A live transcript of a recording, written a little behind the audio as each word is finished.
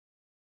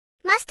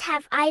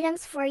Must-have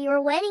items for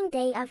your wedding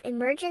day of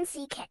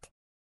emergency kit.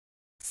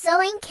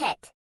 Sewing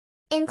kit.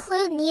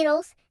 Include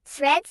needles,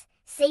 threads,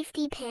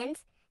 safety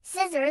pins,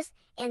 scissors,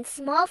 and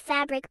small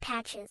fabric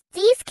patches.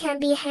 These can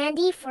be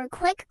handy for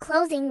quick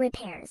clothing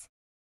repairs.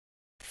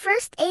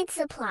 First aid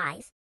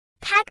supplies.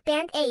 Pack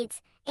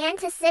band-aids,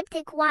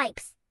 antiseptic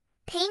wipes,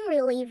 pain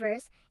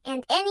relievers,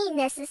 and any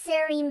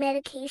necessary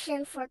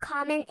medication for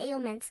common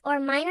ailments or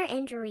minor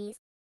injuries.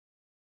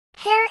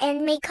 Hair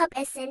and makeup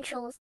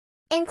essentials.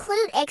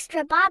 Include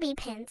extra bobby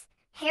pins,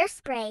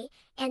 hairspray,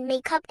 and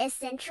makeup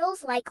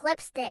essentials like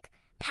lipstick,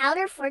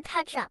 powder for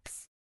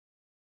touch-ups.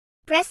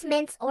 Breast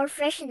mints or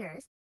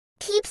fresheners.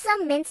 Keep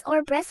some mints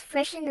or breast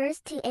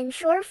fresheners to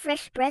ensure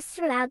fresh breath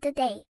throughout the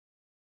day.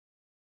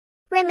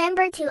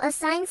 Remember to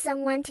assign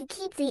someone to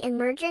keep the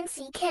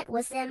emergency kit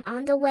with them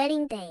on the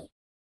wedding day.